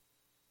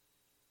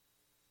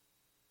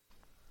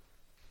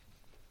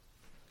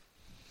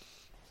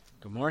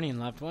Good morning,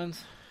 loved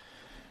ones.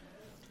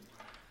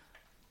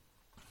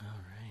 All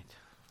right.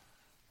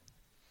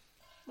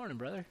 Morning,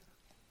 brother.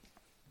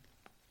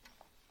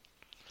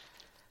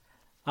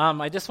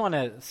 I just want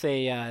to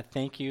say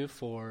thank you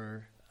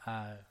for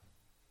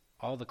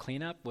all the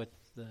cleanup with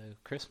the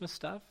Christmas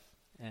stuff,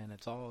 and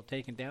it's all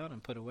taken down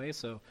and put away.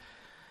 So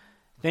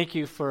thank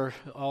you for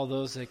all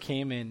those that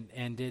came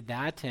and did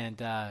that, and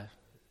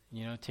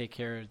take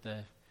care of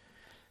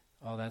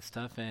all that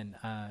stuff. And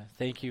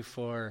thank you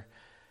for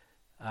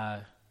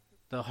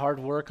the hard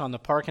work on the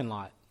parking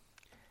lot.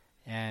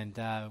 And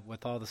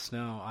with all the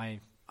snow,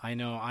 I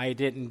know I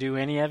didn't do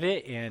any of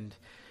it, and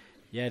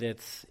yet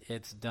it's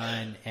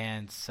done.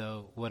 And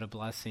so what a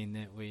blessing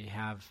that we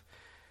have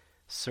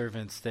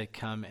servants that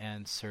come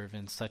and serve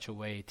in such a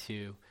way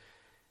to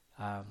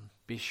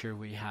be sure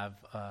we have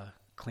a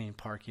clean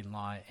parking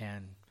lot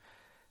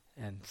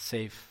and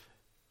safe,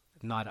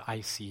 not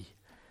icy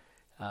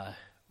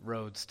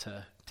roads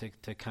to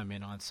come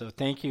in on. So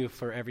thank you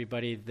for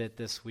everybody that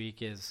this week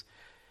has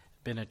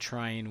been a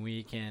trying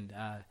week, and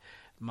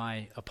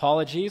my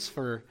apologies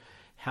for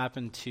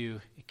having to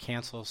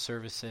cancel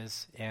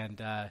services,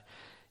 and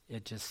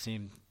it just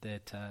seemed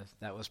that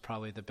that was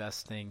probably the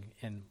best thing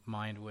in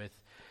mind with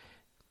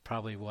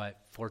probably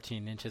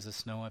 14 inches of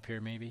snow up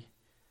here maybe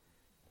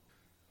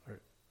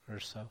or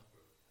so.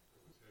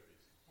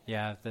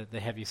 Yeah, the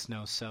heavy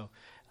snow. So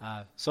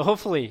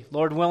hopefully,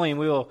 Lord willing,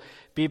 we will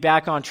be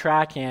back on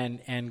track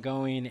and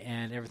going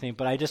and everything.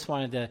 But I just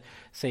wanted to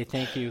say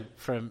thank you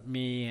from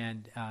me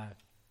and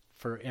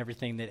for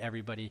everything that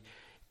everybody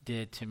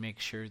did to make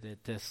sure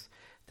that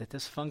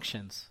this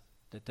functions,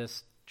 that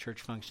this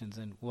church functions,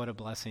 and what a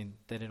blessing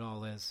that it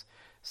all is.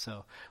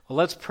 So, well,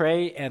 let's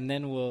pray, and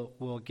then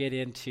we'll get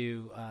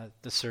into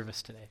the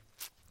service today.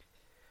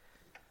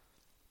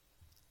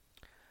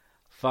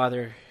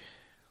 Father,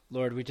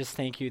 Lord, we just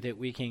thank you that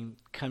we can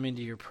come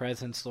into your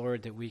presence,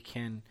 Lord, that we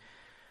can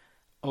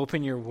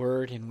open your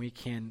word and we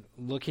can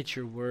look at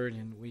your word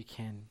and we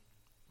can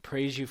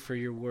praise you for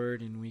your word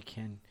and we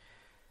can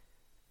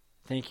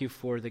thank you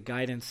for the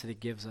guidance that it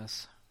gives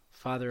us.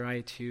 Father,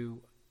 I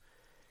too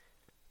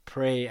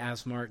pray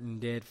as Martin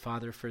did,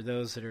 Father, for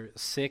those that are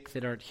sick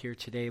that aren't here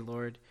today,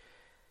 Lord,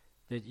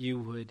 that you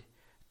would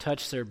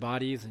touch their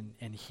bodies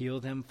and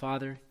heal them,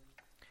 Father.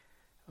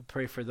 I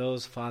pray for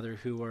those, Father,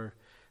 who are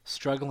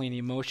struggling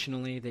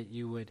emotionally, that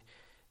you would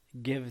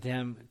give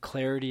them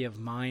clarity of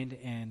mind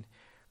and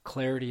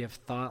clarity of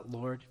thought,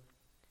 Lord.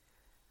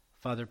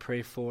 Father,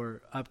 pray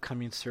for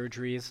upcoming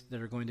surgeries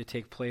that are going to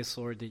take place,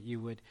 Lord, that you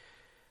would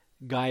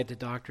guide the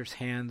doctor's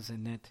hands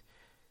and that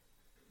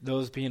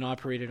those being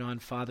operated on,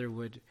 Father,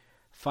 would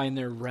find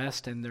their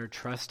rest and their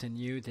trust in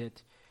you,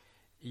 that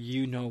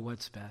you know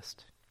what's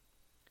best.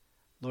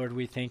 Lord,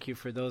 we thank you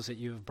for those that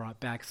you have brought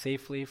back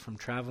safely from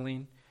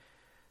traveling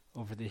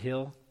over the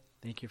hill.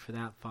 Thank you for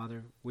that,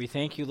 Father. We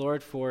thank you,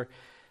 Lord, for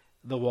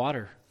the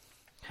water.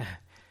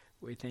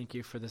 We thank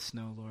you for the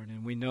snow, Lord,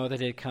 and we know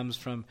that it comes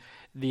from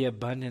the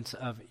abundance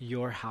of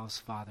your house,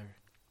 Father.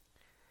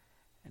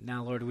 And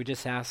now, Lord, we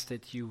just ask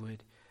that you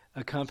would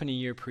accompany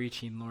your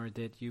preaching, Lord,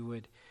 that you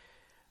would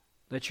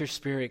let your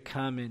Spirit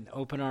come and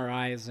open our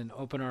eyes and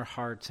open our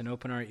hearts and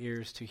open our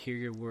ears to hear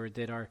your word,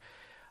 that our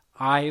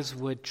eyes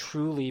would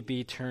truly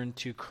be turned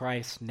to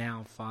Christ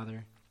now,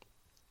 Father,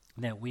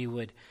 that we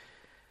would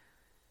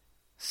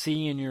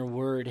see in your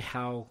word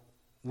how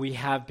we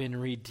have been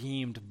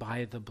redeemed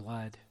by the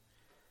blood,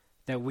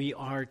 that we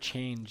are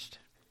changed.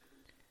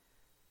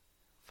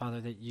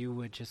 Father, that you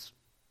would just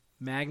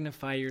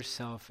magnify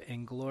yourself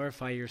and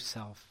glorify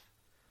yourself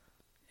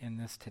in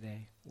this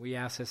today. We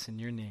ask this in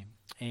your name.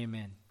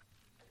 Amen.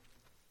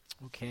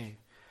 Okay.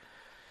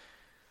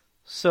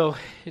 So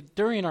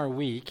during our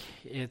week,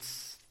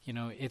 it's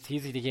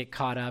easy to get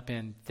caught up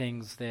in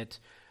things that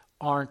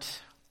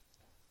aren't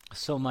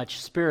so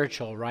much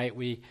spiritual, right?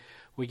 We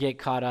get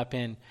caught up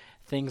in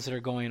things that are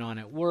going on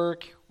at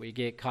work. We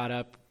get caught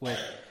up with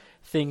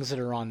things that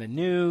are on the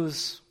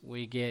news.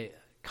 We get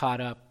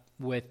caught up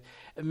with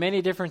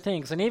many different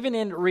things. And even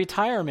in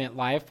retirement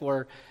life,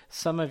 where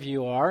some of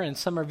you are and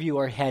some of you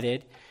are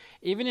headed,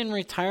 even in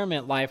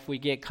retirement life, we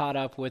get caught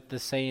up with the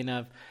saying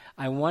of,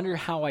 I wonder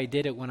how I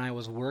did it when I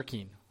was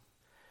working.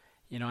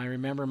 I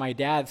remember my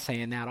dad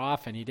saying that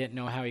often. He didn't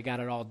know how he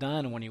got it all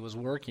done when he was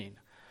working.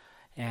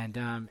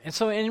 And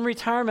so in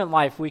retirement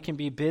life, we can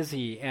be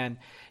busy. And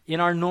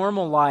in our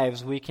normal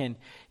lives, we can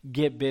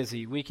get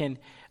busy. We can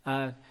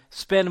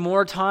spend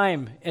more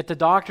time at the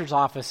doctor's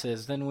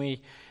offices than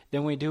we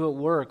do at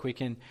work. We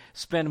can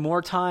spend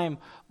more time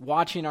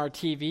watching our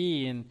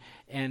TV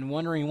and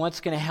wondering what's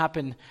going to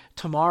happen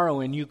tomorrow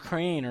in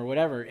Ukraine or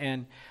whatever.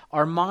 And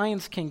our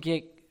minds can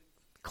get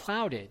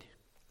clouded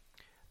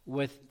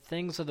with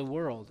things of the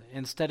world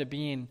instead of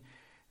being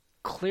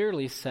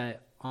clearly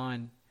set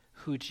on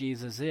who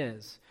Jesus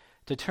is,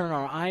 to turn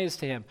our eyes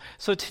to him.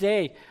 So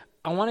today,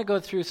 I want to go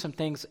through some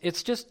things.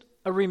 It's just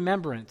a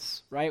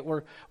remembrance, right?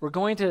 We're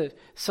going to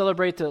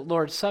celebrate the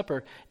Lord's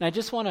Supper, and I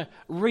just want to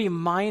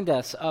remind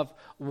us of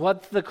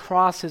what the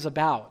cross is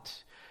about.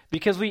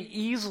 because we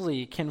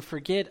easily can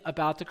forget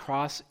about the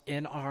cross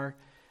in our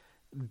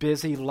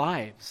busy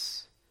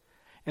lives.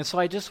 And so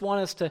I just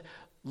want us to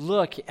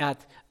look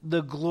at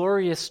the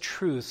glorious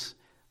truths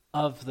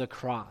of the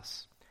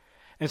cross.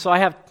 And so I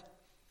have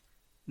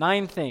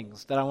 9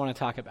 things that I want to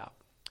talk about.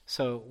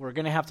 So we're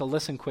going to have to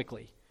listen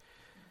quickly.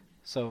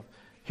 So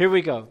here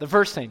we go. The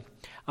first thing,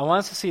 I want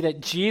us to see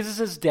that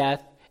Jesus'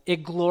 death,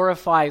 it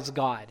glorifies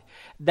God.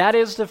 That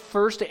is the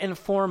first and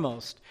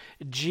foremost.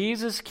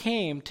 Jesus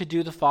came to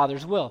do the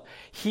Father's will.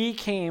 He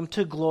came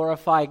to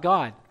glorify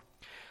God.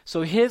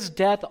 So his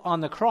death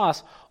on the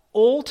cross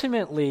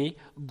ultimately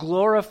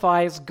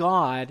glorifies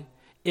God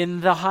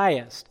in the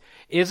highest.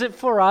 Is it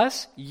for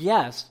us?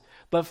 Yes.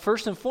 But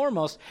first and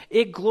foremost,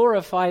 it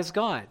glorifies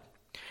God.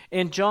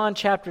 In John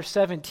chapter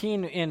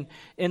 17,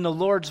 in the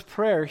Lord's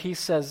Prayer, he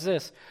says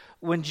this: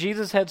 when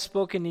Jesus had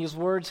spoken these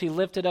words, he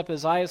lifted up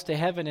his eyes to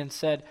heaven and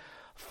said,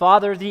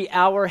 Father, the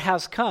hour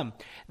has come.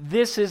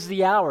 This is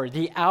the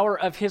hour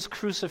of his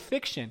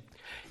crucifixion.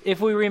 If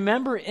we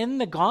remember in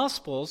the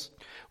Gospels,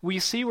 we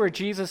see where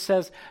Jesus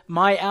says,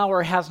 my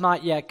hour has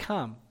not yet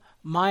come.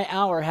 My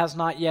hour has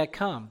not yet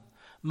come.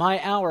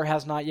 My hour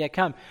has not yet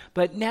come.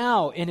 But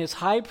now, in his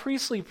high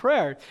priestly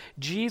prayer,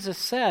 Jesus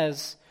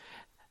says,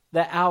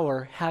 the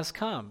hour has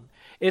come.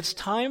 It's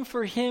time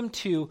for him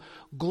to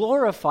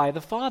glorify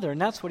the Father. And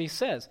that's what he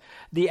says.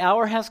 The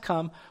hour has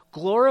come.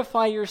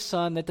 Glorify your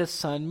Son, that the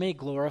Son may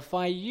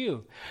glorify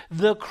you.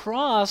 The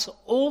cross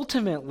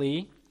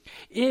ultimately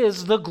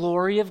is the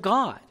glory of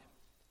God.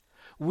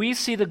 We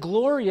see the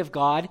glory of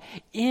God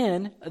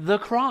in the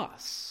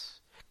cross.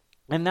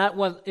 And that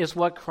is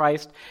what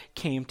Christ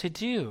came to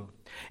do.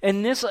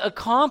 And this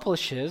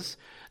accomplishes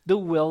the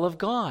will of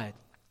God.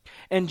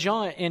 And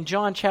in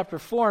John chapter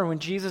 4, when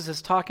Jesus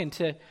is talking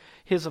to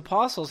his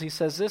apostles, he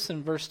says this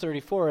in verse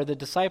 34, or the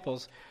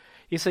disciples.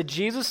 He said,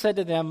 Jesus said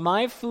to them,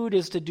 my food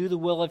is to do the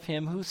will of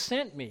him who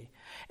sent me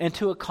and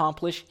to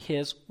accomplish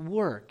his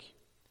work.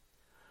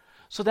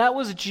 So that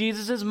was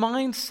Jesus'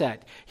 mindset.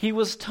 He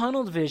was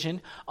tunnel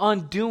vision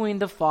on doing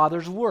the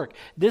Father's work.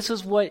 This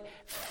is what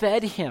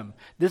fed him.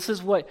 This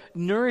is what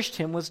nourished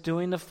him, was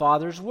doing the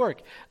Father's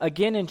work.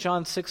 Again, in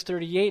John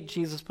 6:38,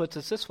 Jesus puts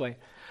it this way: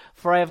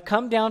 for I have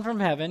come down from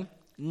heaven,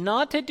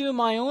 not to do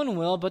my own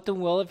will, but the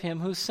will of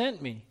him who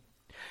sent me.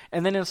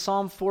 And then in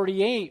Psalm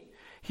 48,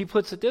 he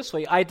puts it this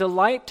way: I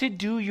delight to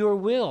do your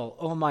will,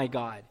 O my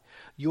God.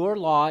 Your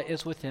law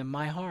is within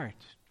my heart.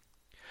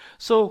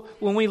 So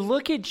when we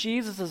look at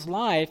Jesus'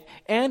 life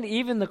and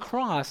even the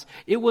cross,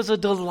 it was a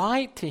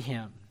delight to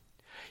him.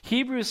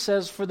 Hebrews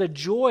says, for the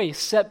joy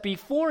set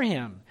before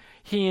him,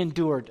 he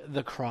endured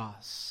the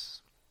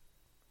cross.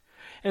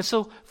 And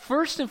so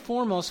first and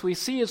foremost, we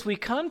see as we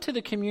come to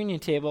the communion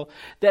table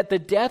that the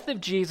death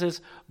of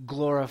Jesus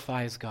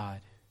glorifies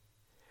God.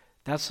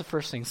 That's the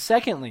first thing.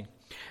 Secondly,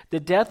 the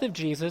death of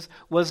Jesus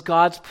was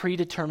God's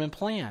predetermined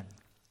plan.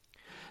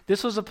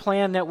 This was a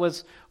plan that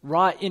was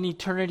wrought in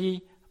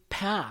eternity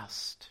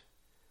past.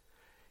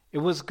 It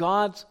was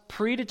God's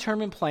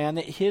predetermined plan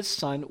that his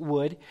Son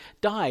would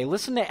die.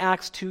 Listen to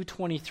Acts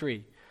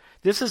 2:23.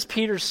 This is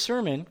Peter's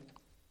sermon,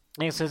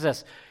 and he says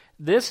this: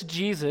 this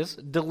Jesus,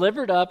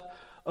 delivered up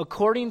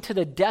according to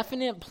the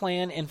definite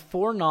plan and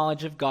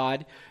foreknowledge of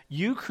God,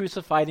 you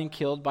crucified and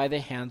killed by the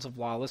hands of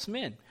lawless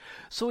men.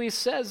 So he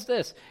says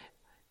this: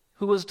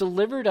 who was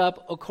delivered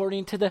up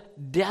according to the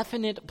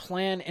definite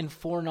plan and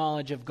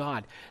foreknowledge of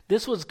God.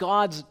 This was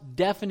God's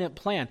definite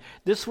plan.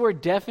 This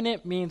word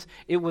definite means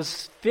it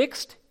was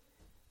fixed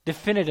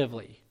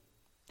definitively.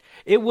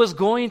 It was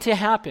going to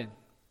happen.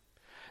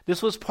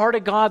 This was part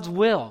of God's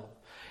will.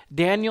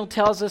 Daniel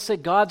tells us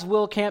that God's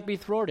will can't be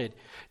thwarted.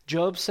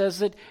 Job says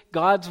that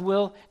God's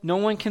will, no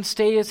one can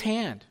stay his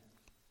hand.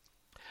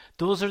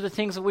 Those are the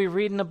things that we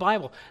read in the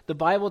Bible. The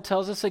Bible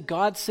tells us that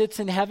God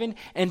sits in heaven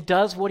and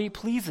does what he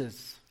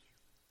pleases.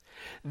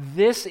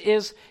 This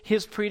is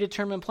his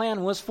predetermined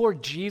plan, was for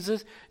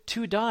Jesus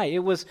to die.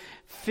 It was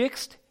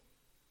fixed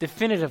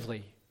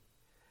definitively.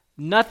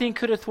 Nothing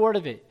could have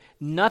thwarted it.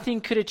 Nothing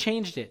could have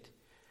changed it.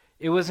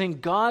 It was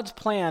in God's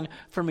plan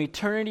from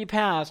eternity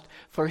past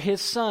for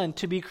his Son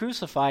to be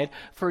crucified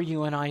for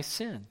you and I's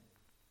sin.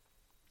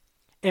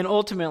 And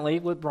ultimately,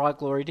 what brought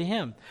glory to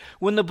him.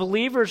 When the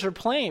believers are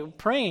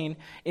praying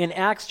in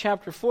Acts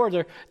chapter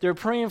 4, they're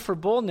praying for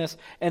boldness,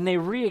 and they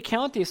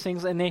recount these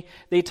things, and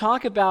they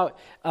talk about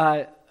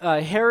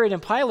Herod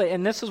and Pilate,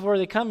 and this is where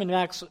they come in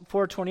Acts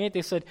 4:28.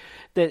 They said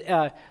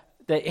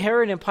that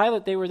Herod and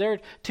Pilate, they were there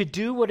to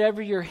do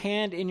whatever your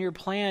hand in your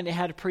plan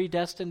had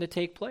predestined to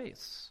take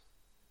place.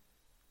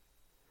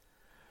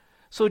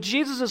 So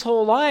Jesus'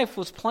 whole life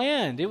was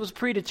planned. It was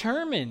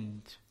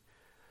predetermined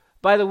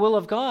by the will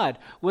of God.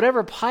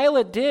 Whatever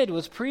Pilate did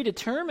was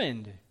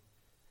predetermined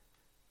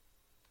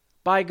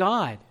by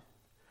God.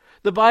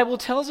 The Bible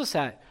tells us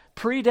that.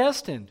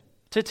 Predestined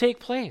to take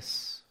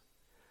place.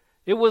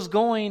 It was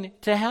going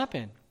to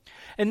happen.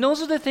 And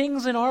those are the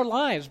things in our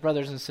lives,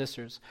 brothers and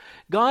sisters.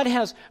 God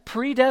has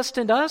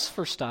predestined us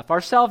for stuff.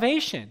 Our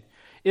salvation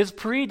is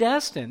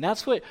predestined.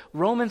 That's what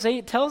Romans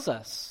 8 tells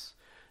us.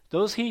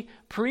 Those he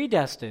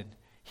predestined,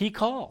 He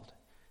called.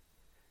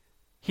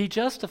 He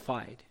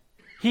justified.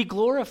 He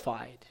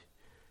glorified.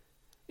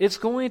 It's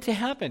going to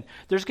happen.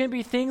 There's going to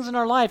be things in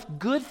our life,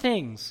 good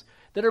things,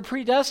 that are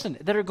predestined,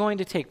 that are going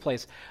to take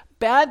place.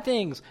 Bad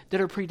things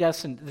that are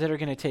predestined, that are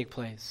going to take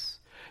place.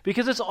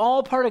 Because it's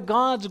all part of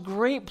God's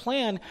great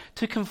plan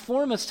to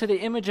conform us to the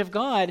image of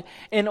God,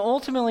 and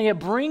ultimately it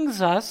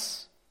brings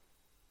us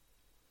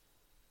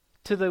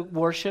to the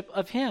worship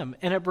of Him,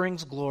 and it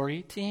brings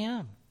glory to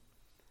Him.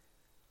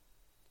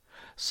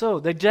 So,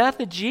 the death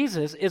of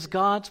Jesus is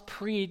God's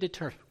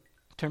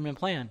predetermined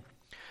plan.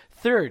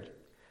 Third,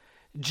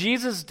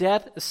 Jesus'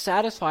 death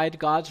satisfied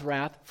God's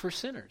wrath for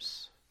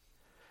sinners.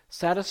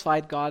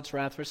 Satisfied God's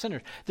wrath for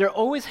sinners. There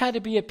always had to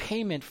be a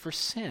payment for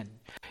sin.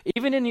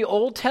 Even in the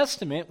Old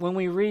Testament, when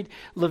we read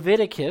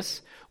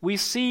Leviticus, we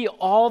see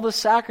all the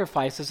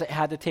sacrifices that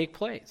had to take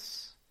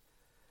place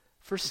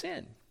for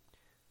sin.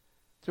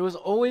 There was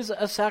always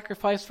a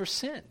sacrifice for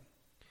sin.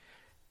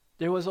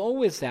 There was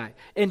always that.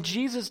 In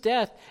Jesus'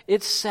 death,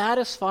 it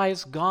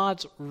satisfies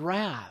God's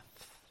wrath.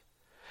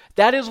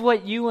 That is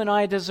what you and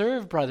I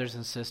deserve, brothers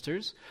and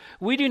sisters.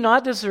 We do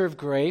not deserve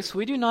grace.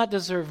 We do not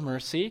deserve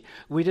mercy.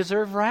 We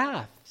deserve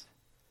wrath.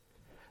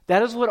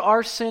 That is what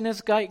our sin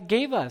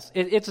gave us.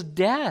 It's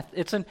death.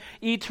 It's an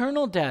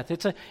eternal death.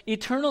 It's an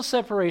eternal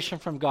separation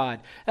from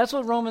God. That's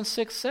what Romans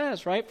 6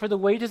 says, right? For the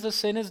wages of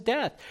sin is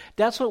death.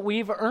 That's what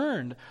we've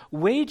earned.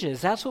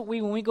 Wages. That's what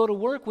when we go to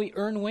work, we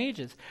earn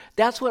wages.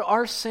 That's what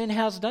our sin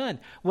has done.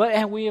 What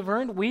have we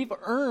earned? We've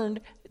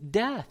earned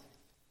death.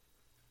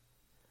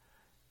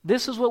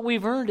 This is what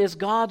we've earned, is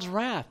God's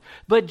wrath.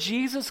 But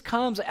Jesus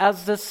comes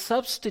as the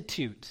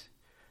substitute.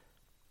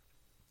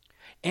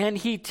 And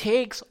He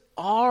takes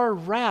our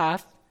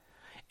wrath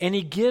and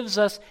He gives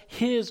us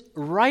His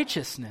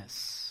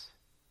righteousness.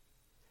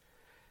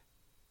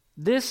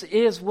 This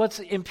is what's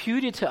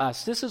imputed to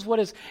us. This is what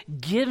is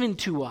given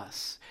to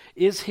us,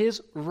 is His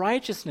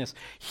righteousness.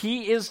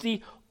 He is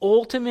the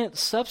ultimate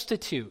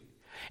substitute.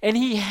 And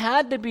He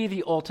had to be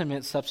the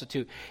ultimate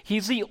substitute.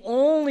 He's the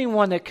only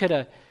one that could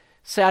have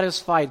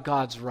satisfied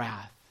God's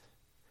wrath,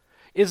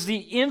 is the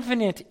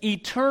infinite,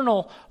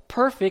 eternal,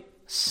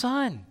 perfect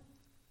Son.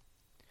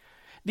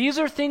 These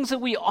are things that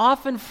we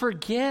often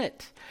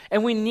forget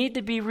and we need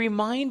to be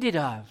reminded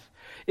of,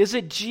 is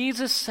that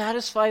Jesus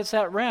satisfies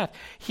that wrath.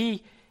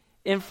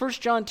 In 1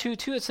 John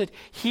 2:2 it said,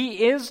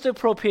 He is the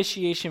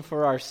propitiation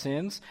for our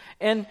sins,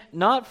 and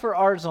not for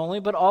ours only,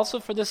 but also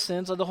for the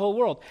sins of the whole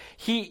world.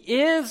 He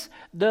is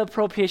the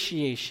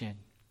propitiation.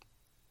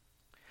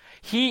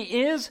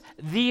 He is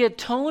the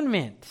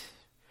atonement.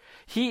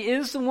 He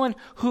is the one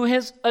who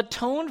has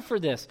atoned for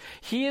this.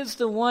 He is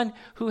the one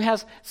who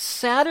has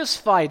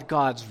satisfied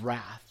God's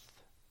wrath.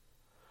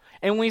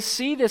 And we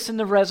see this in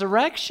the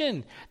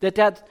resurrection,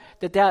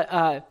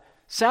 that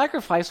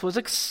sacrifice was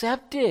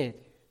accepted.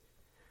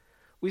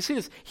 We see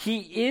this.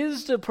 He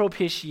is the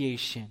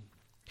propitiation.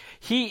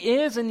 He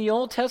is, in the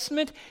Old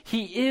Testament,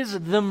 He is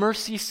the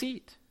mercy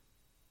seat.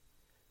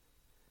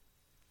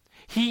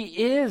 He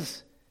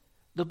is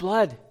the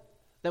blood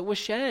that was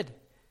shed.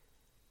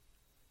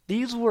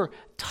 These were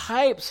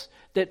types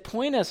that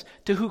point us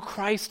to who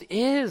Christ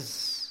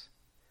is.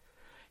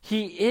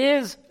 He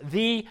is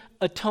the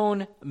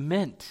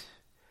atonement.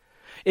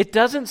 It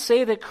doesn't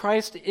say that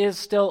Christ is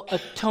still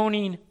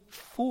atoning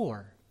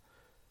for.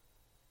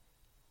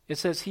 It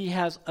says He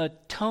has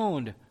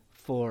atoned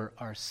for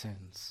our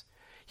sins.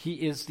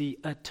 He is the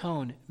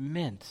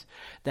atonement.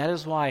 That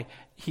is why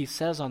He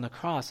says on the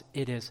cross,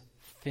 it is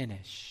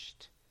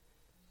finished.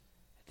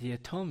 The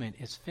atonement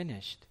is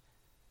finished.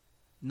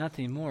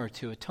 Nothing more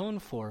to atone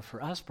for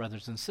us,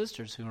 brothers and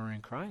sisters who are in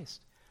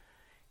Christ.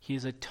 He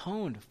has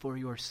atoned for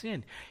your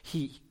sin.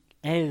 He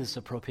is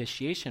a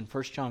propitiation.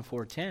 1 John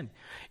 4:10.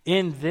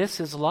 In this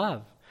is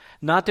love.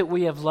 Not that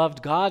we have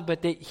loved God,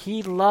 but that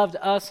He loved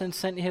us and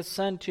sent His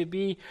Son to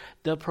be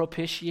the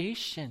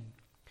propitiation.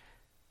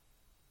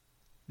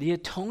 The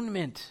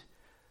atonement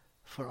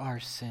for our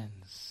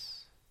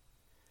sins.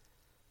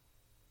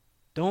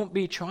 Don't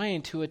be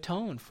trying to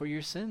atone for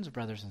your sins,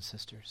 brothers and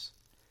sisters.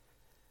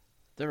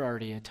 They're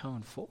already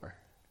atoned for.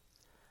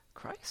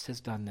 Christ has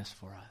done this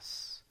for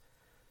us.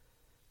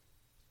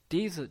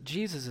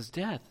 Jesus'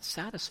 death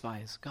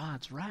satisfies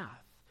God's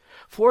wrath.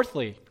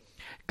 Fourthly,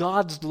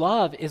 God's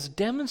love is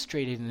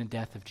demonstrated in the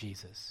death of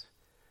Jesus.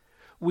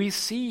 We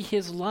see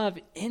His love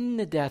in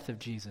the death of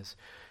Jesus.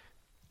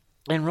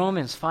 In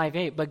Romans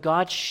 5:8, but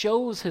God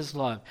shows His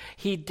love.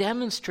 He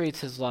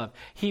demonstrates His love.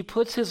 He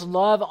puts His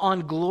love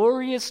on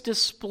glorious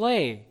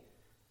display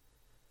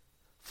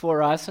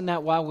for us, and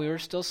that while we were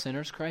still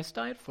sinners, Christ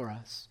died for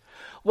us.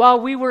 While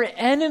we were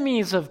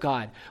enemies of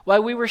God,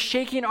 while we were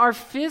shaking our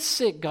fists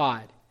at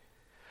God,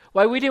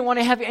 while we didn't want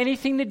to have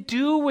anything to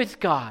do with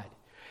God,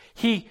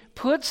 He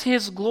puts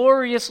His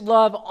glorious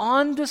love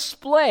on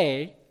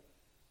display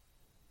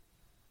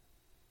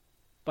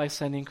by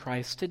sending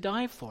Christ to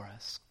die for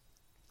us.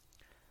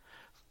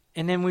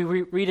 And then we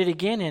read it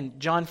again in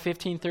John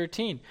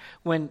 15:13,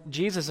 when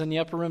Jesus in the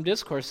upper room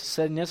discourse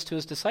said this to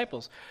his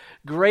disciples.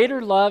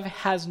 Greater love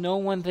has no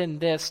one than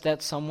this,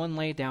 that someone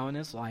lay down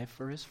his life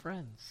for his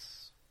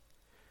friends.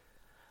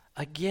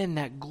 Again,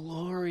 that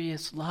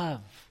glorious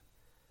love.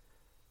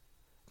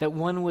 That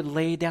one would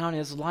lay down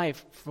his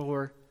life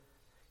for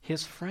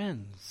his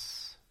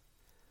friends.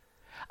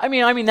 I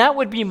mean, that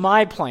would be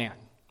my plan.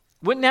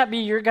 Wouldn't that be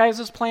your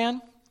guys'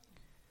 plan?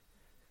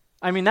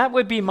 I mean, that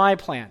would be my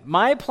plan.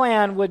 My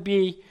plan would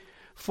be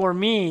for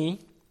me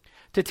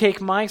to take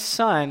my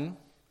son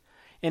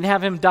and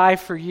have him die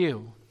for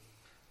you.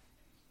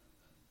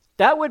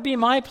 That would be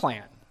my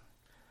plan.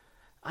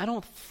 I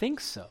don't think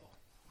so.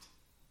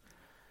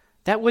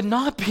 That would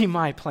not be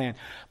my plan.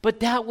 But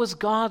that was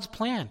God's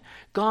plan.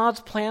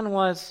 God's plan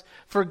was,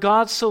 for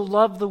God so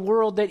loved the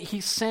world that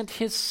he sent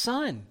his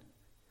son.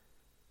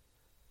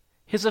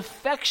 His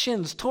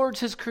affections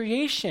towards his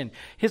creation,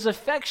 his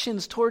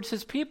affections towards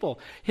his people,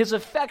 his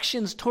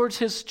affections towards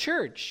his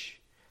church.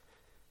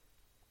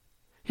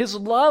 His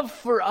love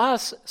for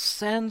us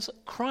sends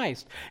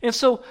Christ. And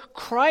so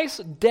Christ's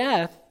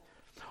death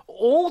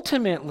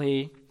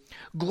ultimately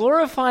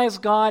glorifies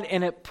God,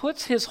 and it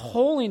puts his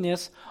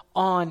holiness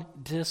on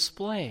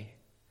display.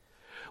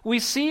 We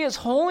see his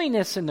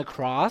holiness in the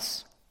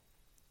cross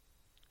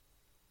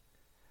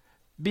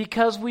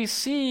because we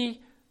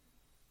see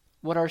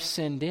what our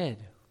sin did.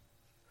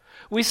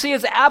 We see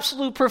his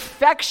absolute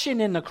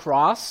perfection in the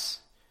cross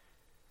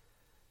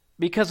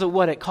because of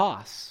what it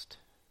cost.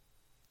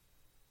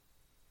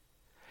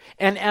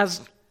 And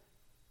as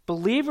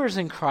believers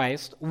in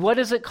Christ, what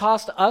does it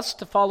cost us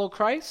to follow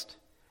Christ?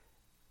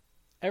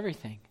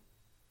 Everything.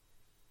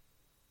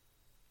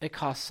 It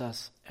costs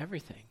us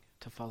everything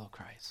to follow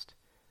Christ.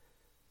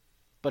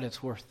 But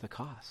it's worth the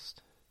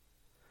cost.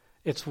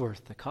 It's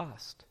worth the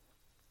cost.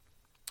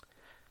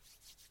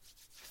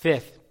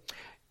 Fifth,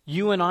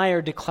 you and I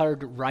are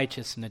declared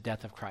righteous in the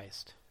death of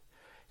Christ.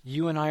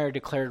 You and I are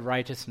declared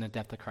righteous in the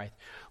death of Christ.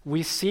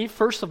 We see,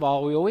 first of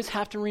all, we always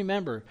have to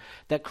remember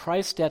that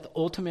Christ's death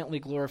ultimately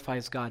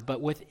glorifies God.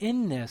 But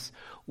within this,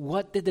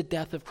 what did the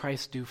death of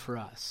Christ do for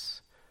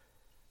us?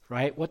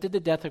 Right? What did the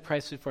death of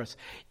Christ do for us?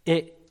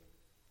 It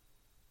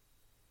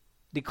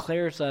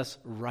declares us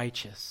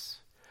righteous.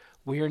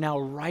 We are now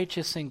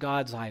righteous in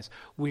God's eyes.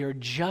 We are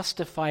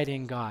justified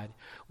in God.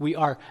 We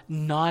are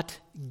not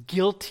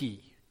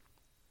guilty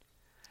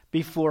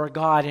before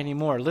God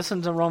anymore.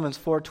 Listen to Romans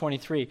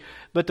 4:23.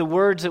 But the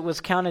words that was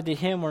counted to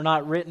him were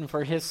not written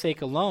for his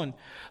sake alone,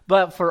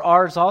 but for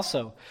ours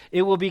also.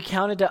 It will be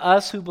counted to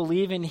us who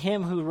believe in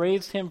him who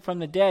raised him from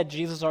the dead,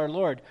 Jesus our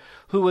Lord,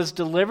 who was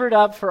delivered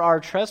up for our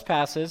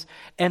trespasses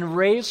and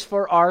raised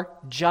for our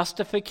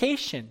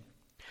justification.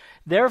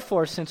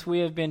 Therefore, since we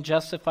have been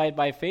justified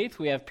by faith,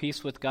 we have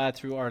peace with God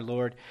through our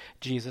Lord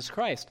Jesus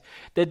Christ.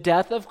 The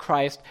death of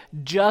Christ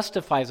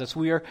justifies us.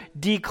 We are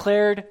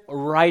declared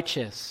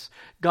righteous.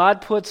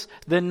 God puts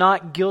the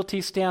not guilty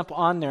stamp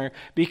on there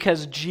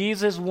because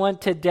Jesus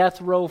went to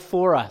death row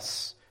for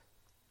us.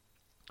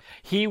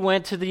 He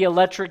went to the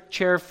electric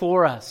chair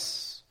for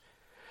us.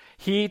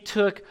 He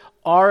took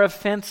our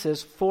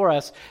offenses for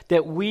us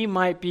that we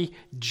might be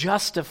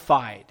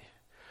justified.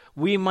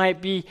 We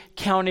might be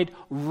counted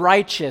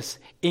righteous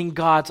in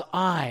God's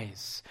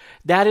eyes.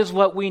 That is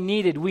what we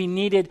needed. We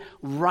needed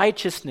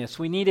righteousness.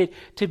 We needed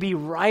to be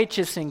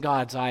righteous in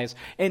God's eyes.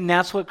 And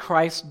that's what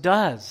Christ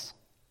does.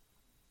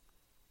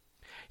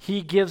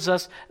 He gives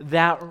us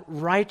that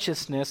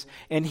righteousness,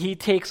 and he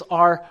takes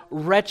our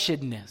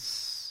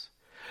wretchedness.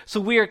 So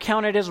we are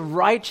counted as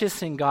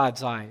righteous in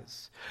God's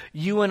eyes.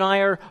 You and I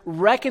are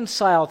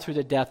reconciled through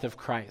the death of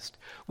Christ.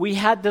 We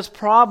had this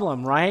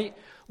problem, right?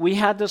 We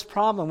had this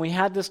problem. We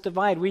had this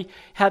divide. We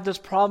had this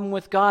problem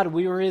with God.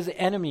 We were his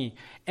enemy,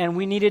 and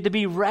we needed to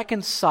be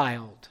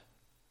reconciled.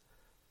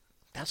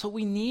 That's what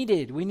we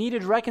needed. We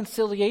needed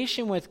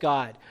reconciliation with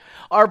God.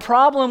 Our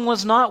problem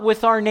was not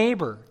with our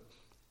neighbor.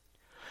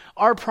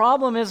 Our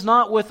problem is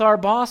not with our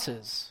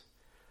bosses.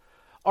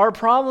 Our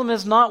problem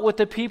is not with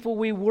the people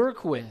we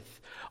work with.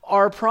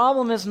 Our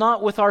problem is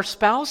not with our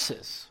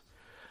spouses.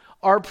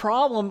 Our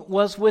problem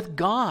was with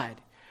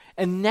God.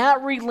 And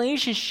that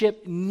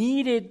relationship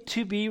needed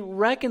to be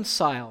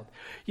reconciled.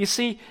 You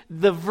see,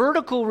 the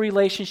vertical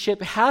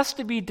relationship has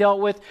to be dealt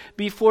with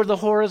before the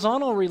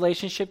horizontal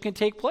relationship can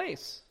take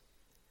place.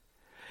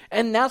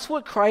 And that's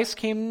what Christ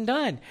came and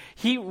done.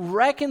 He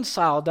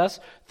reconciled us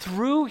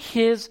through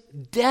his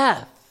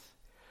death.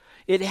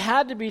 It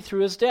had to be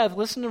through his death.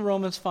 Listen to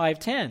Romans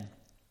 5:10.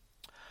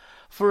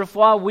 For if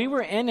while we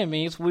were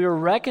enemies, we were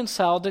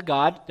reconciled to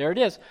God, there it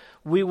is,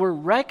 we were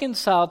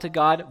reconciled to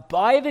God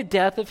by the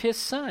death of his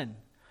Son.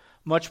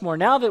 Much more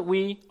now that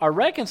we are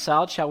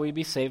reconciled, shall we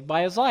be saved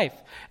by his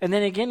life. And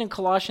then again in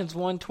Colossians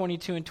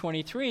 1:22 and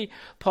 23,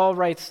 Paul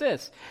writes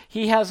this,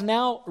 he has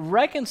now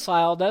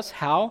reconciled us,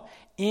 how?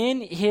 In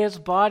his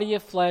body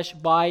of flesh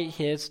by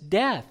his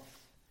death.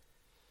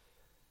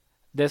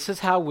 This is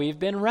how we've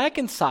been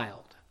reconciled.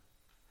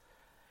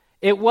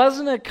 It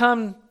wasn't a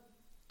come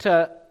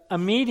to a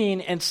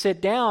meeting and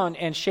sit down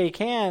and shake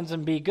hands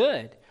and be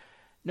good.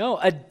 No,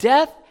 a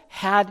death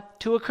had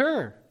to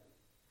occur.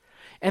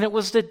 And it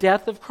was the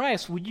death of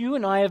Christ. You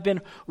and I have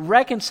been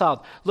reconciled.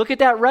 Look at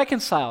that,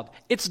 reconciled.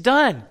 It's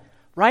done,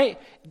 right?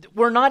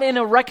 We're not in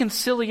a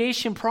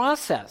reconciliation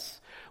process.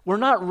 We're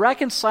not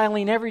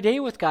reconciling every day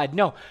with God.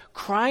 No,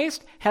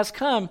 Christ has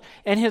come,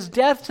 and his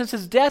death, since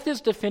his death is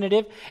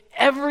definitive,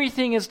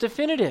 everything is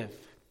definitive.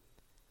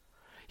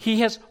 He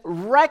has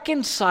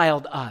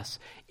reconciled us.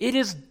 It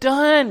is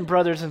done,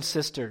 brothers and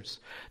sisters.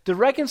 The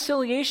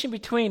reconciliation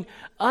between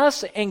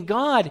us and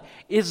God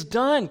is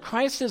done.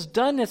 Christ has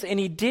done this, and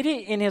he did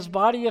it in his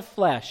body of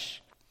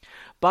flesh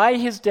by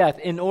his death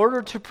in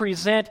order to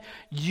present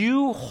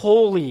you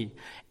holy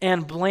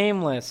and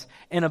blameless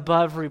and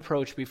above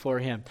reproach before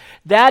him.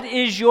 That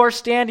is your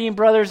standing,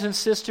 brothers and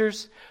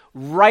sisters,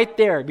 right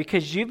there.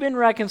 Because you've been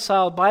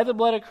reconciled by the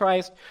blood of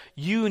Christ,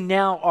 you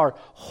now are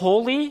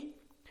holy,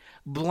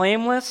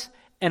 blameless,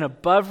 and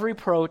above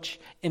reproach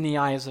in the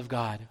eyes of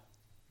God.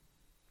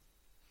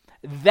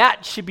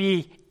 That should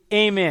be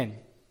amen.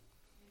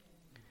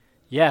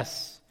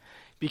 Yes,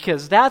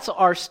 because that's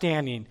our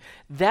standing.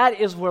 That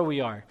is where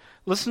we are.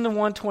 Listen to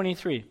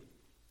 123.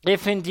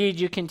 If indeed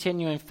you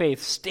continue in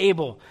faith,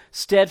 stable,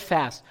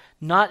 steadfast,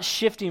 not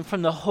shifting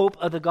from the hope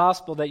of the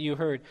gospel that you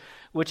heard,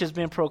 which has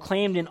been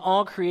proclaimed in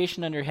all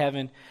creation under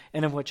heaven,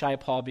 and of which I,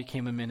 Paul,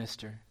 became a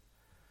minister.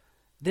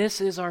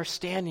 This is our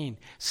standing.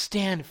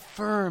 Stand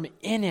firm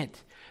in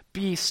it.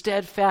 Be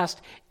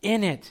steadfast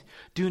in it.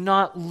 Do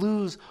not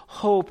lose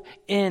hope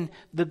in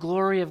the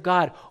glory of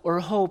God or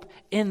hope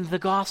in the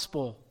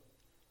gospel.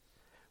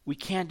 We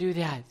can't do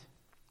that.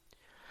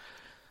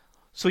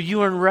 So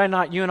you and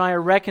I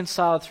are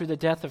reconciled through the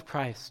death of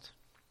Christ.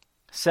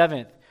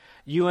 Seventh,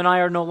 you and I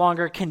are no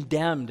longer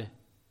condemned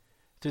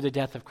through the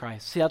death of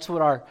Christ. See, that's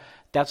what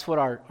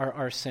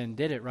our sin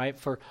did it, right?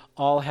 For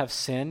all have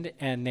sinned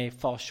and they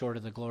fall short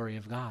of the glory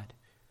of God.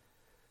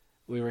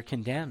 We were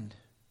condemned.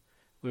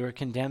 We were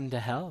condemned to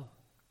hell.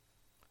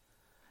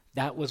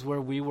 That was where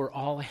we were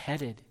all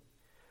headed.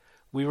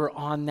 We were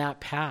on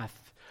that path.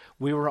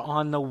 We were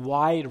on the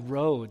wide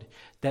road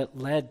that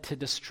led to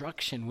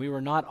destruction. We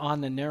were not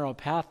on the narrow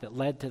path that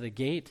led to the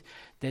gate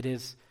that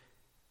is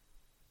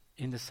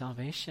into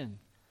salvation.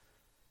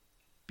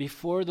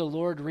 Before the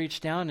Lord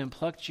reached down and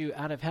plucked you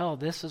out of hell,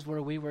 this is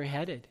where we were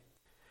headed.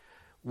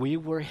 We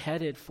were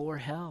headed for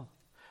hell.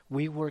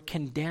 We were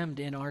condemned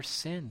in our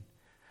sin.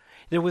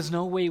 There was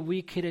no way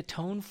we could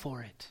atone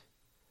for it.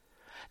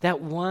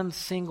 That one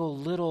single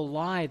little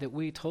lie that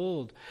we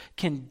told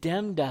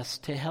condemned us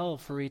to hell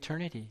for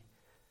eternity.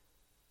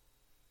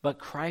 But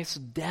Christ's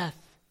death,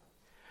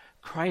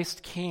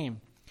 Christ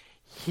came.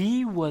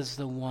 He was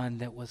the one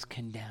that was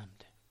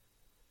condemned,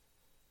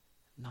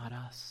 not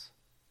us.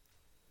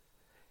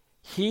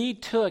 He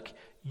took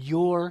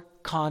your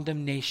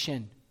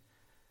condemnation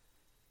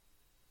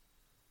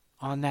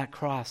on that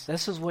cross.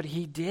 This is what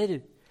he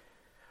did.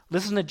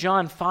 Listen to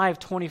John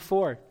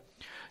 5:24.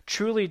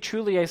 Truly,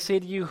 truly, I say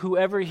to you,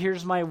 whoever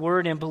hears my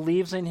word and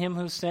believes in him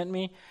who sent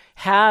me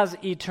has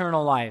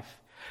eternal life.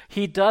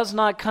 He does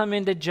not come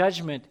into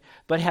judgment,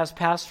 but has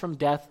passed from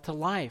death to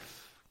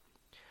life.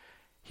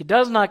 He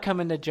does not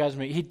come into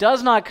judgment. He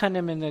does not come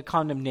into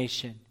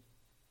condemnation.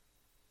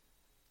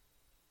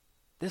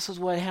 This is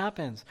what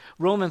happens.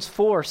 Romans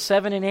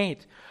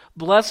 4:7-8.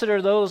 Blessed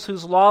are those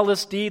whose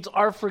lawless deeds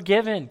are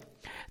forgiven.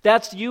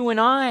 That's you and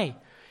I.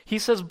 He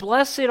says,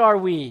 blessed are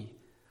we.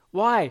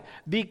 Why?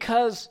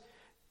 Because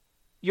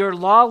your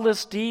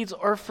lawless deeds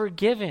are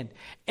forgiven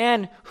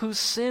and whose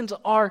sins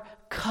are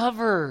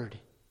covered.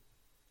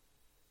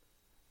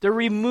 They're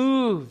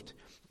removed.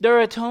 They're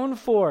atoned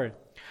for.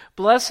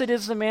 Blessed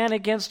is the man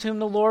against whom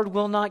the Lord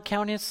will not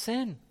count his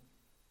sin.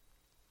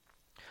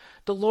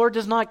 The Lord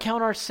does not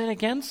count our sin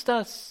against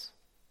us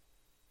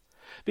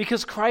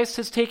because Christ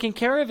has taken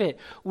care of it.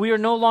 We are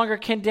no longer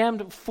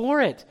condemned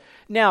for it.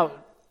 Now,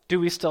 do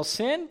we still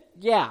sin?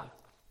 Yeah.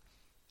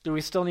 Do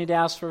we still need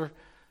to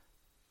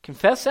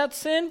confess that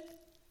sin?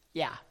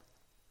 Yeah.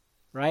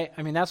 Right?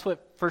 I mean, that's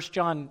what 1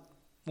 John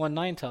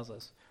 1:9 tells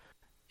us,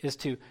 is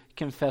to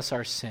confess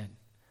our sin.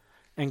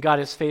 And God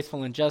is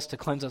faithful and just to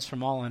cleanse us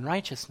from all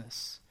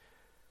unrighteousness.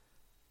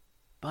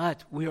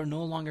 But we are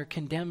no longer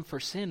condemned for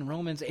sin.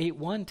 Romans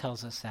 8:1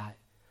 tells us that.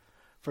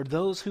 For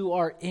those who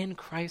are in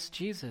Christ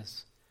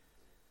Jesus,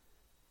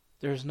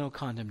 there is no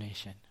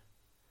condemnation.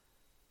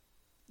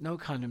 No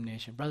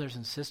condemnation. Brothers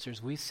and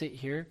sisters, we sit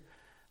here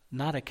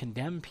not a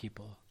condemned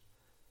people,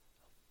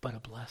 but a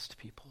blessed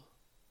people.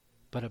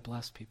 But a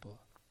blessed people.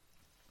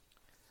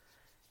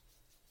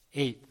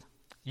 8,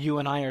 you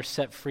and I are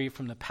set free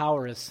from the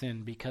power of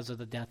sin because of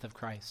the death of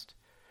Christ.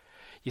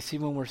 You see,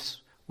 when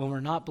we're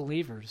not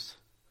believers,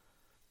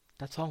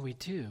 that's all we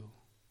do.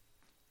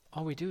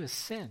 All we do is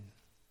sin.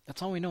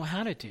 That's all we know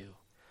how to do.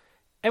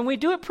 And we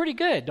do it pretty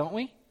good, don't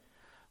we?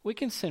 We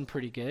can sin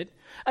pretty good.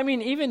 I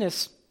mean, even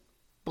as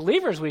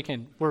believers,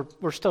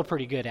 we're still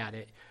pretty good at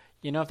it.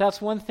 You know, if that's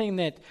one thing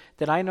that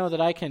I know that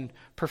I can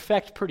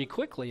perfect pretty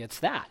quickly, it's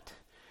that.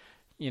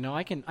 You know,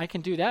 I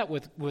can do that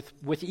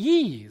with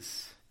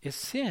ease, is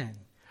sin.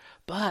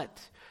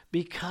 But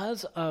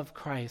because of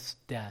Christ's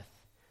death,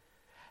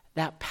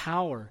 that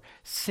power.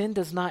 Sin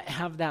does not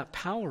have that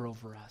power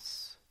over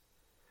us.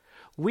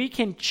 We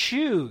can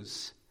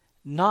choose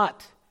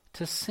not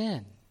to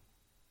sin.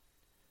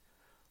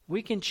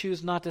 We can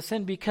choose not to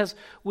sin because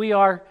we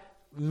are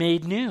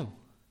made new.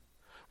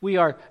 We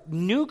are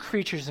new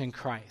creatures in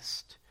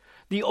Christ.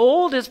 The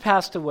old has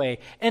passed away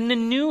and the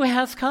new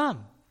has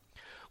come.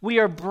 We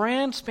are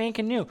brand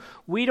spanking new.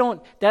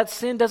 That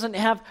sin doesn't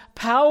have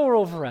power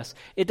over us.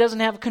 It doesn't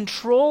have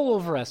control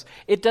over us.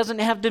 It doesn't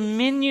have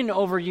dominion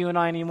over you and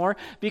I anymore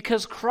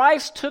because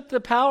Christ took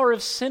the power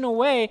of sin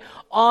away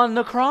on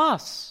the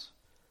cross.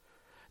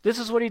 This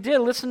is what he did.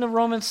 Listen to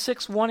Romans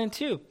 6, 1 and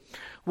 2.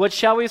 What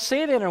shall we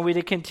say then? Are we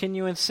to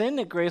continue in sin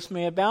that grace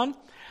may abound?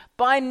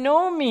 By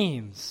no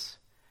means.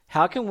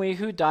 How can we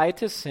who died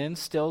to sin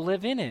still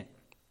live in it?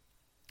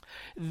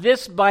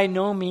 This by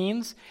no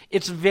means,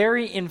 it's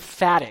very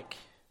emphatic.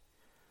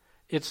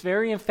 It's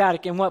very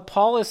emphatic. And what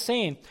Paul is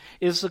saying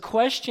is the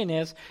question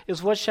is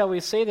what shall we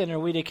say then? Are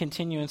we to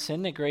continue in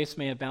sin that grace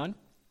may abound?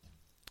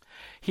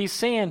 He's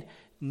saying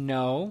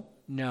no,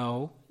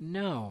 no,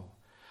 no.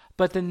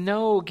 But the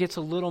no gets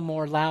a little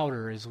more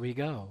louder as we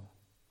go.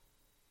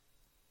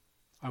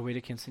 Are we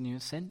to continue in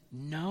sin?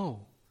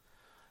 No.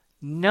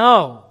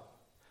 No.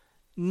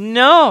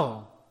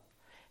 No.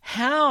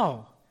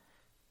 How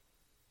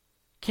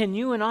can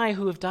you and I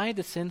who have died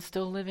to sin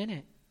still live in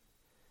it?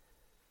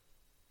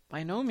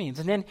 By no means.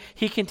 And then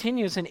he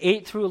continues in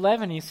 8 through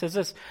 11. He says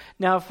this,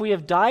 now if we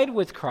have died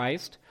with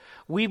Christ,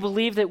 we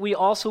believe that we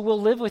also will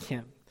live with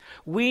him.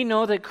 We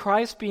know that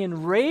Christ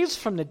being raised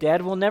from the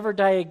dead will never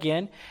die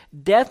again.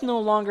 Death no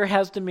longer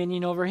has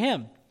dominion over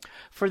him.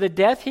 For the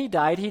death he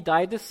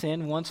died to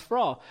sin once for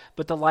all.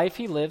 But the life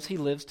he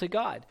lives to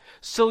God.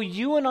 So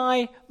you and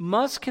I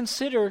must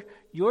consider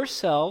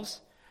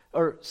yourselves,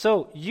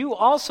 so you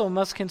also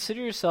must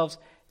consider yourselves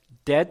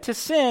dead to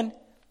sin,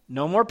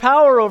 no more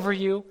power over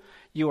you.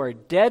 You are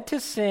dead to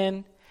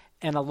sin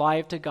and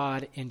alive to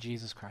God in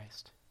Jesus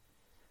Christ.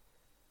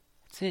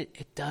 That's it.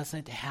 It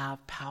doesn't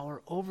have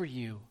power over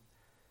you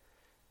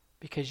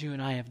because you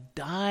and I have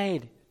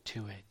died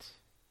to it.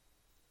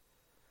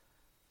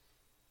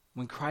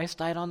 When Christ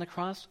died on the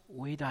cross,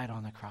 we died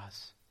on the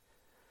cross.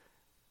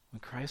 When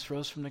Christ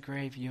rose from the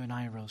grave, you and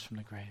I rose from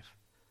the grave.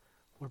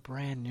 We're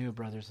brand new,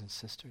 brothers and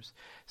sisters.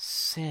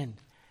 Sin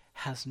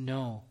has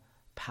no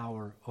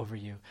power over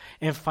you.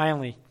 And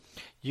finally,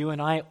 you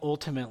and I,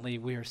 ultimately,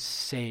 we are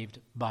saved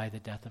by the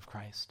death of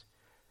Christ.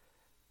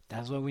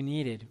 That's what we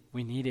needed.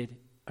 We needed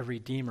a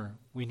Redeemer.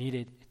 We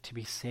needed to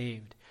be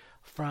saved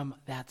from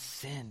that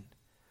sin.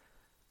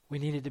 We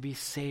needed to be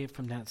saved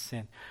from that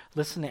sin.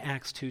 Listen to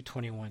Acts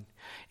 2:21.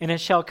 And it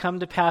shall come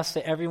to pass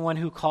that everyone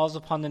who calls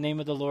upon the name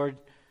of the Lord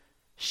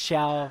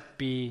shall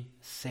be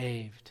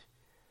saved.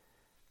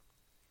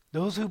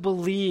 Those who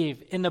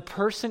believe in the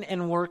person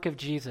and work of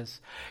Jesus,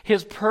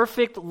 his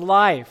perfect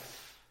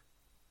life,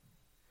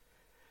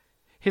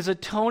 his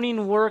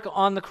atoning work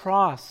on the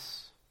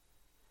cross,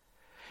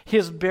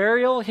 his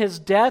burial, his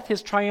death,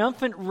 his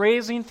triumphant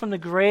raising from the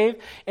grave,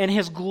 and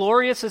his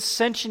glorious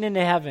ascension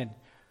into heaven.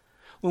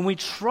 When we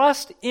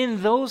trust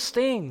in those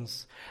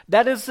things,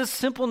 that is the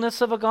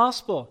simpleness of a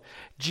gospel.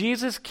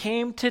 Jesus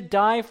came to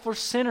die for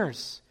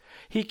sinners.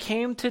 He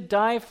came to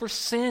die for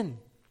sin.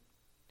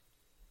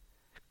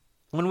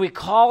 When we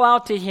call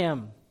out to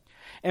him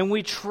and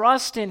we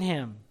trust in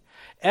him,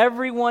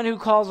 everyone who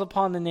calls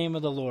upon the name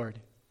of the Lord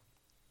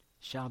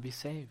shall be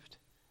saved.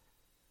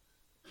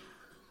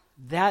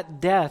 That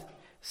death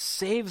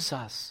saves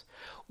us.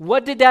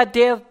 What did that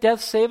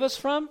death save us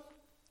from?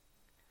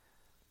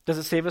 Does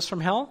it save us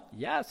from hell?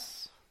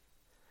 Yes.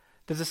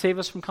 Does it save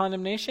us from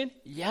condemnation?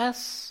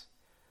 Yes.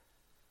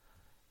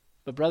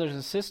 But brothers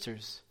and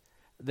sisters,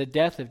 the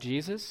death of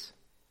Jesus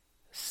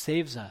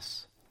saves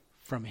us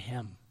from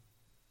him.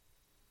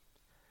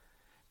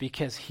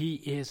 Because he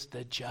is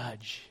the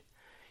judge.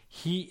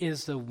 He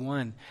is the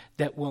one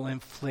that will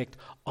inflict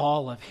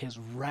all of his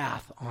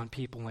wrath on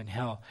people in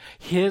hell.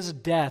 His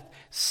death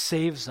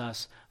saves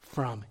us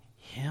from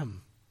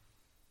him.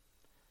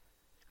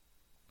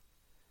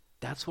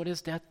 That's what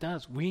his death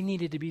does. We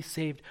needed to be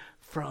saved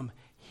from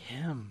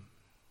him.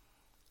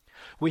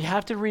 We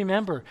have to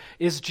remember,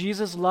 is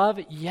Jesus love?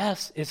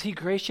 Yes. Is he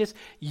gracious?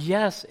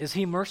 Yes. Is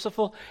he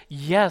merciful?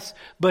 Yes.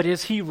 But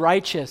is he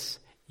righteous?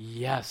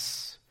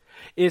 Yes.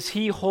 Is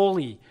he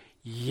holy?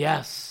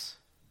 Yes.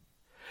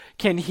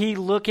 Can he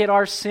look at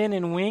our sin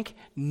and wink?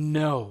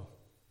 No.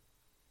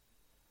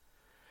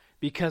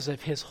 Because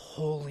of his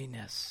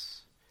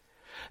holiness.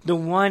 The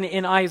one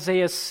in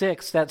Isaiah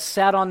 6 that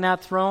sat on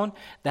that throne,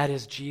 that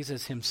is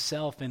Jesus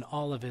himself in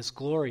all of his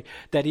glory,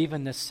 that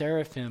even the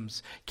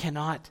seraphims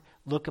cannot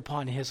look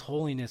upon his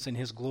holiness and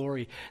his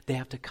glory. They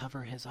have to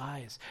cover his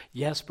eyes.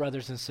 Yes,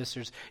 brothers and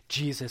sisters,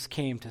 Jesus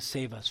came to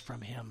save us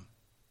from him.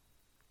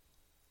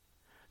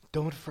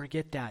 Don't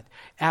forget that.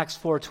 Acts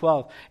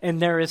 4:12. And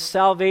there is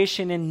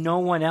salvation in no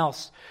one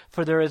else,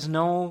 for there is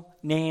no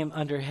name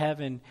under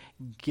heaven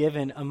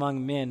given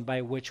among men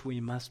by which we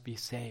must be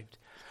saved.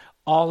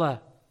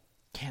 Allah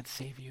can't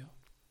save you.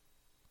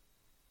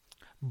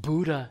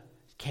 Buddha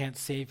can't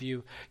save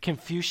you.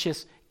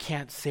 Confucius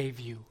can't save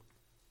you.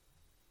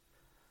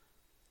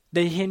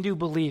 The Hindu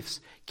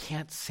beliefs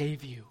can't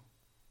save you.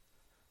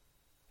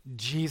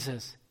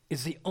 Jesus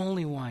is the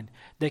only one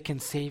that can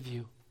save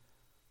you.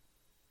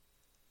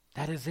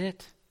 That is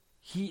it.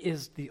 He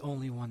is the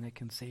only one that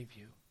can save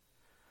you.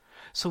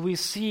 So we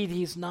see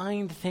these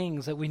 9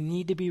 things that we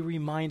need to be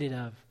reminded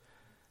of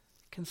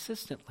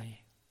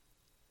consistently,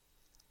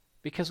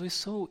 because we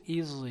so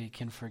easily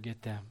can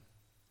forget them.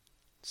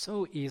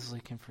 So easily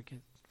can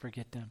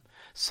forget them.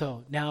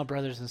 So now,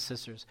 brothers and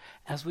sisters,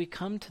 as we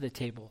come to the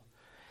table,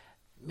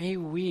 may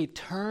we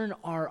turn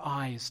our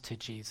eyes to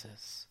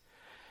Jesus.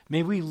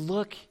 May we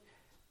look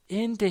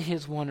into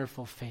his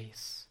wonderful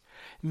face.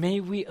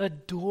 May we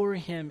adore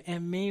him,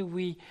 and may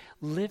we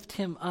lift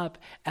him up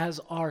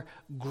as our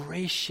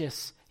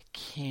gracious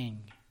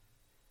King.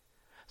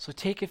 So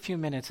take a few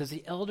minutes as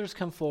the elders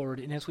come forward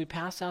and as we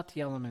pass out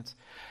the elements.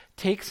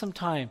 Take some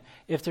time.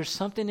 If there's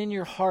something in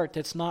your heart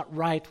that's not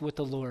right with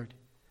the Lord,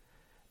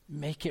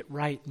 make it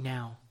right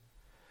now.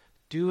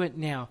 Do it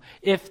now.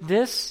 If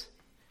this,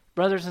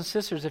 brothers and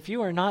sisters, if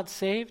you are not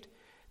saved,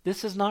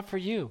 this is not for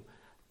you.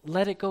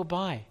 Let it go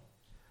by.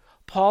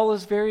 Paul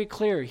is very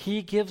clear.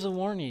 He gives a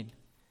warning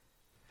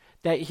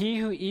that he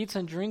who eats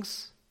and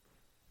drinks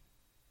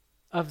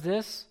of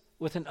this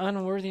with an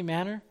unworthy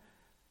manner,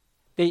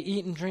 they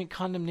eat and drink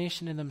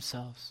condemnation in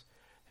themselves.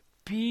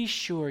 Be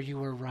sure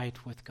you are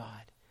right with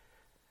God.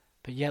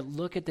 But yet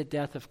look at the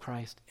death of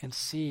Christ and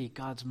see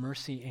God's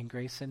mercy and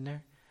grace in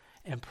there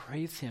and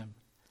praise him,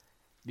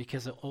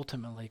 because it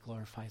ultimately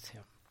glorifies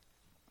him.